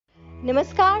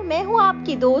नमस्कार, मैं हूँ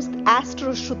आपकी दोस्त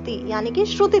एस्ट्रो श्रुति यानी कि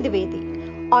श्रुति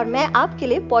द्विवेदी और मैं आपके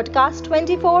लिए पॉडकास्ट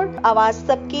 24 आवाज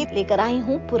सबकी लेकर आई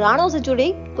हूँ पुराणों से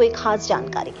जुड़ी कोई खास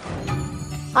जानकारी।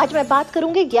 आज मैं बात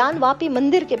करूंगी ज्ञानवापी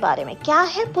मंदिर के बारे में। क्या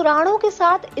है पुराणों के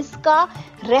साथ इसका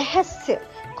रहस्य,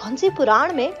 कौन सी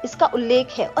पुराण में इसका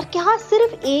उल्लेख है और क्या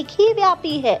सिर्फ एक ही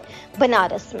व्यापी है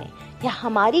बनारस में या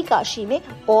हमारी काशी में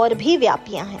और भी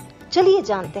व्यापियां हैं। चलिए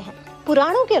जानते हैं।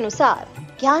 पुराणों के अनुसार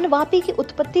ज्ञानवापी की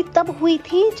उत्पत्ति तब हुई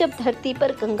थी जब धरती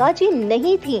पर गंगा जी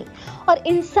नहीं थी और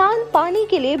इंसान पानी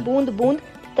के लिए बूंद बूंद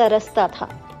तरसता था।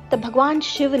 तब भगवान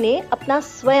शिव ने अपना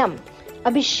स्वयं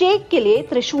अभिषेक के लिए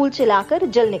त्रिशूल चलाकर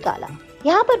जल निकाला।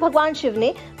 यहाँ पर भगवान शिव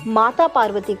ने माता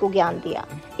पार्वती को ज्ञान दिया,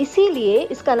 इसीलिए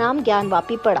इसका नाम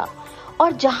ज्ञानवापी पड़ा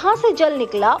और जहाँ से जल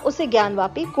निकला उसे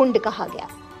ज्ञानवापी कुंड कहा गया।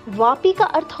 वापी का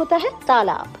अर्थ होता है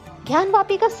तालाब।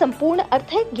 ज्ञानवापी का संपूर्ण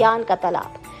अर्थ है ज्ञान का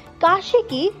तालाब। काशी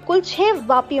की कुल 6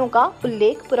 वापियों का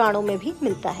उल्लेख पुराणों में भी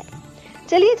मिलता है।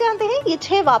 चलिए जानते हैं ये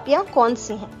 6 वापियां कौन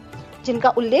सी हैं जिनका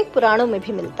उल्लेख पुराणों में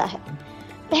भी मिलता है।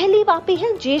 पहली वापी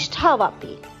है ज्येष्ठा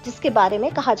वापी, जिसके बारे में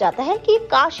कहा जाता है कि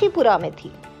काशीपुरा में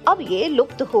थी, अब ये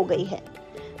लुप्त हो गई है।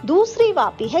 दूसरी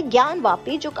वापी है ज्ञान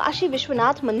वापी, जो काशी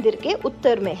विश्वनाथ मंदिर के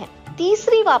उत्तर में है।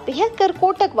 तीसरी वापी है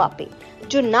करकोटक वापी,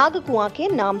 जो नागकुआं के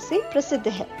नाम से प्रसिद्ध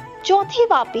है। चौथी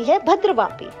वापी है भद्र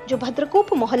वापी, जो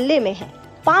भद्रकूप मोहल्ले में है।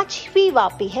 5वीं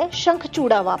वापी है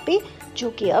शंखचूड़ा वापी, जो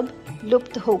कि अब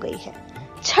लुप्त हो गई है।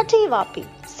 6ठी वापी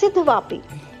सिद्ध वापी,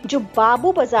 जो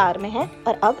बाबू बाजार में है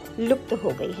और अब लुप्त हो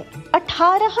गई है।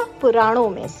 18 पुराणों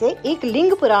में से एक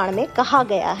लिंग पुराण में कहा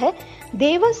गया है,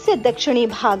 देवस्य दक्षिणी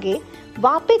भागे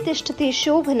वापि तिष्ठति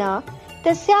शोभना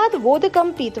तस्याद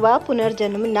वोदकम पीत्वा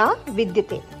पुनर्जन्म ना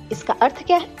विद्यते। इसका अर्थ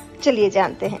क्या है, चलिए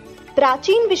जानते हैं।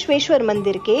 प्राचीन विश्वेश्वर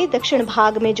मंदिर के दक्षिण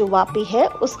भाग में जो वापी है,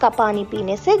 उसका पानी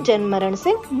पीने से जन्म मरण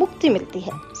से मुक्ति मिलती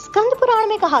है। स्कंद पुराण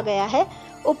में कहा गया है,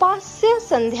 उपास्य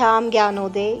संध्याम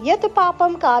ज्ञानोदय यत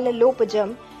पापम काल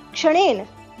लोपजम क्षणेन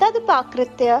तद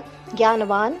पाकृत्य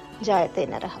ज्ञानवान जायते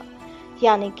नरः।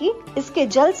 यानी कि इसके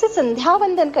जल से संध्या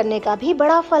वंदन करने का भी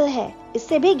बड़ा फल है।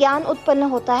 इससे भी ज्ञान उत्पन्न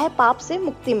होता है, पाप से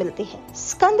मुक्ति मिलती है।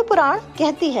 स्कंद पुराण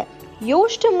कहती है,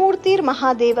 योष्ट मूर्तिर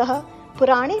महादेवः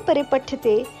पुराणे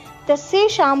परिपठ्यते तस्ये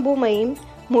शाम्भुमयीं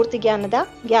मूर्ति ज्ञानदा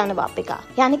ज्ञानवापिका।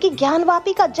 यानी कि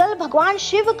ज्ञानवापी का जल भगवान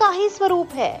शिव का ही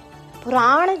स्वरूप है।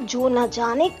 पुराण जो न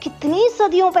जाने कितनी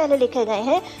सदियों पहले लिखे गए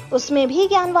हैं, उसमें भी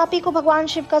ज्ञानवापी को भगवान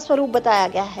शिव का स्वरूप बताया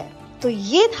गया है। तो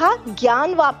ये था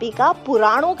ज्ञानवापी का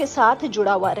पुराणों के साथ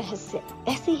जुड़ा हुआ रहस्य।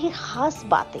 ऐसी ही खास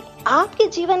बातें, आपके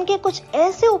जीवन के कुछ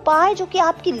ऐसे उपाय जो कि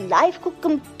आपकी लाइफ को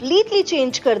कंप्लीटली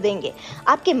चेंज कर देंगे,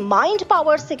 आपके माइंड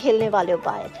पावर से खेलने वाले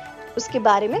उपाय, उसके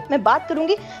बारे में मैं बात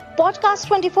करूंगी पॉडकास्ट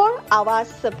 24 आवाज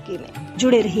सबकी में।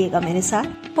 जुड़े रहिएगा मेरे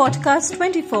साथ। पॉडकास्ट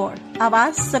 24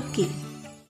 आवाज सबकी।